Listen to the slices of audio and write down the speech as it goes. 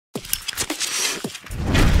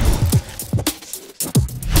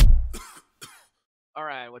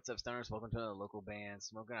Alright, what's up, stoners? Welcome to another local band,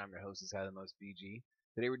 Smokeout. I'm your host, this guy, the most BG.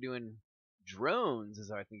 Today we're doing drones, is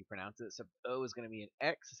how I think you pronounce it. Except O is going to be an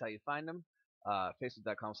X, is how you find them.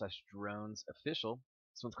 Facebook.com/dronesofficial.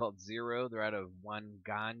 This one's called Zero. They're out of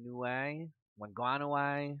Wanganui,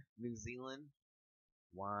 New Zealand.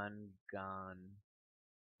 Wanganui,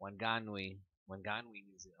 New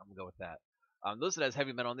Zealand. I'm going to go with that. Listed as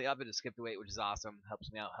heavy metal on the up, it just skipped away, which is awesome.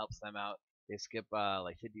 Helps me out, helps them out. They skip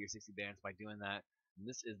like 50 or 60 bands by doing that. And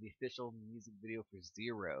this is the official music video for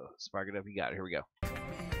Zero. Spark it up, you got it. Here we go.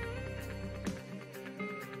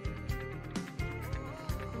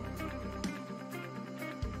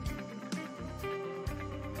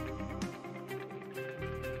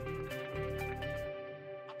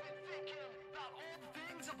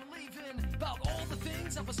 About all the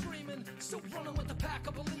things I was screaming, still running with the pack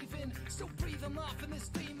I believe in, still breathing life in this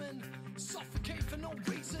demon, suffocate for no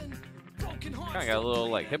reason, broken heart. Kinda got a little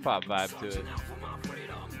like hip hop vibe to it.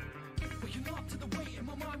 Waking up to the weight in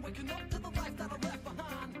my mind, waking up to the life that I left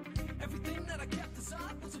behind. Everything that I kept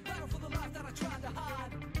aside was a battle for the life that I tried to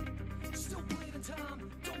hide. Still bleeding time,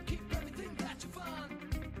 don't keep everything that you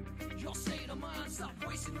find. Your state of mind, stop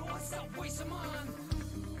wasting yours, stop wasting mine.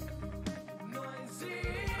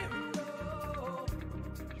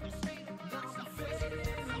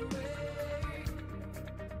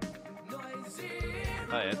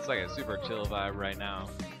 Oh, yeah, it's like a super chill vibe right now.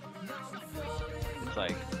 It's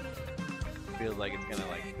like feels like it's gonna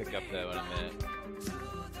like pick up though in a minute.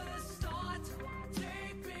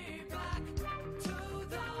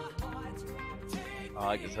 Oh, I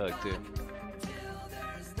like this hook too.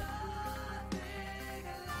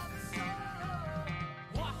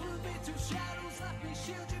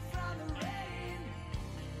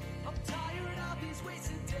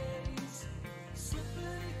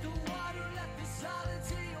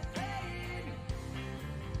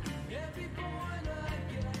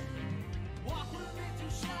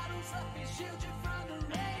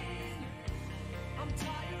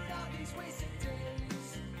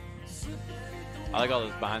 I like all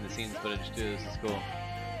this behind the scenes footage too. This is cool.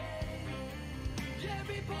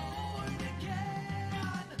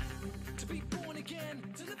 To be born again,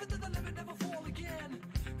 to live it to the limit, never fall again.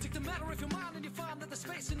 Take the matter of your mind and you find that the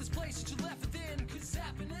space in this place that you left within. Cause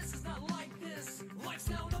happiness is not like this. Life's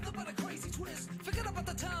now nothing but a crazy twist. Forget about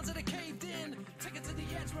the times that it caved in. Take it to the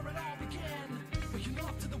edge where it all began. Waking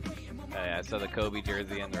up to the weight in my mind. Oh, yeah, I saw the Kobe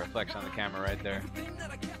jersey and the reflection on the camera right there. Everything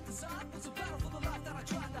that I kept aside was a battle for the life that I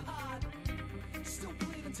tried to hide. Still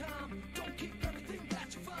bleeding time, don't keep everything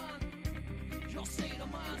that you find. Your state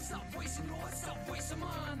of mind, stop wasting yours, stop wasting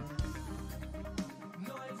mine.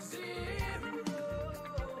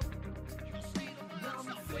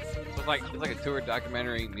 So it's like a tour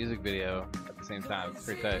documentary music video at the same time. It's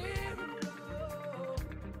pretty tight.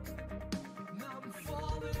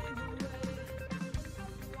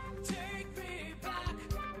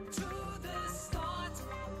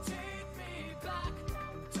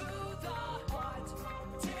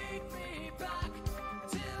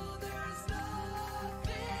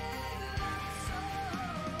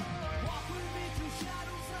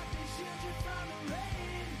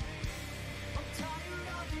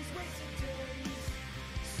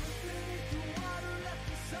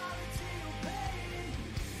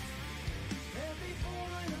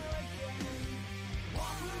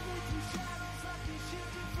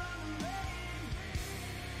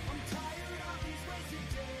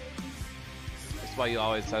 That's why you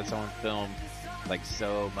always have someone film like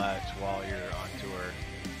so much while you're on tour.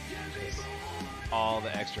 Just all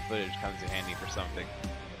the extra footage comes in handy for something.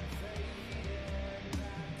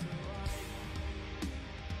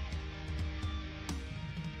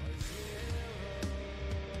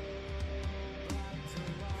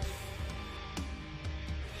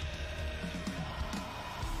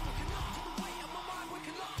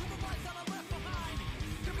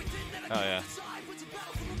 Oh yeah.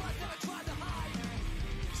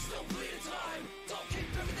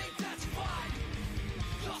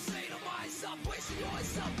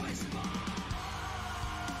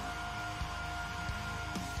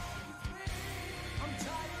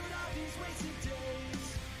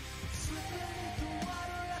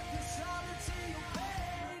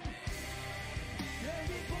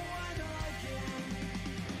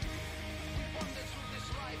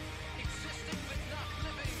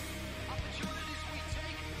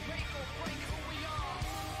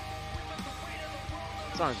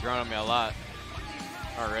 This song's grown on me a lot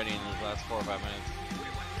already in these last 4 or 5 minutes.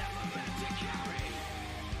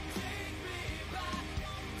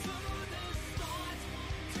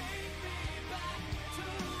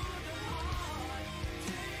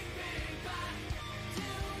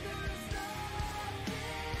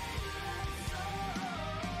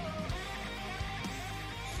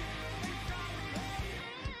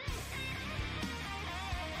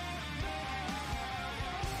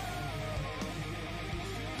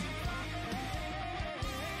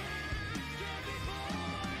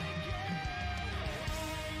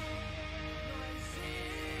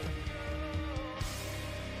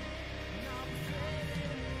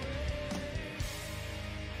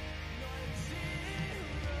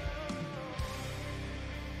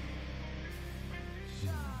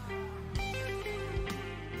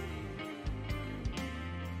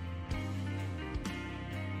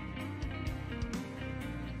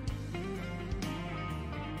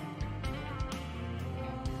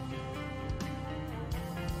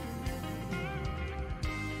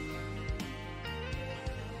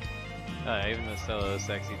 Even the solo is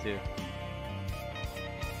sexy too.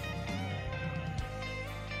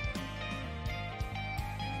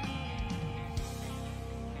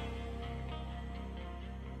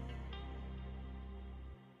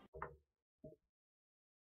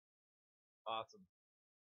 Awesome.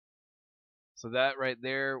 So that right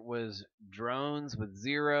there was Drones with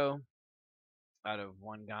 0 out of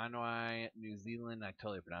Wanganui, New Zealand. I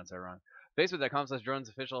totally pronounced that wrong. Facebook.com/drones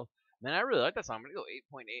official. Man, I really like that song. I'm gonna go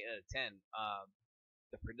 8.8 out of 10.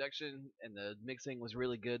 The production and the mixing was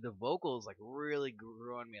really good. The vocals like really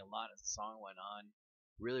grew on me a lot as the song went on.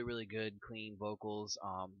 Really, really good, clean vocals.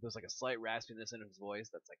 There's like a slight raspiness in his voice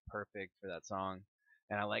that's like perfect for that song.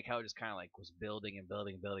 And I like how it just kind of like was building and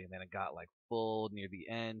building and building, and then it got like full near the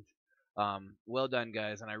end. Well done,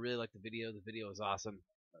 guys, and I really like the video. The video was awesome.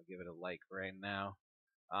 I'll give it a like right now.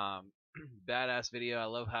 Badass video. I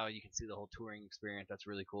love how you can see the whole touring experience. That's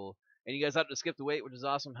really cool. And you guys have to skip the wait, which is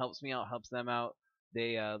awesome. Helps me out, helps them out.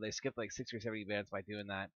 They skipped like 60 or 70 bands by doing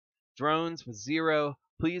that. Drones with 0.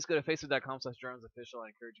 Please go to facebook.com/drones official. I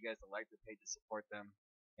encourage you guys to like the page to support them.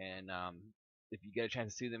 And if you get a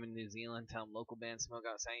chance to see them in New Zealand, tell them local band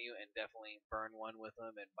Smokeout sent you, and definitely burn one with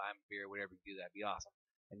them and buy them a beer, whatever you do. That'd be awesome.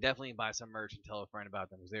 And definitely buy some merch and tell a friend about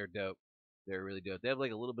them because they're dope. They're really dope. They have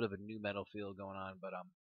like a little bit of a new metal feel going on, but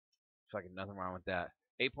fucking nothing wrong with that.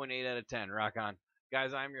 8.8 out of 10. Rock on.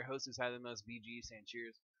 Guys, I'm your host who's had the most BG, saying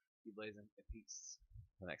cheers, keep blazing, and peace.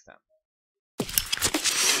 Until next time.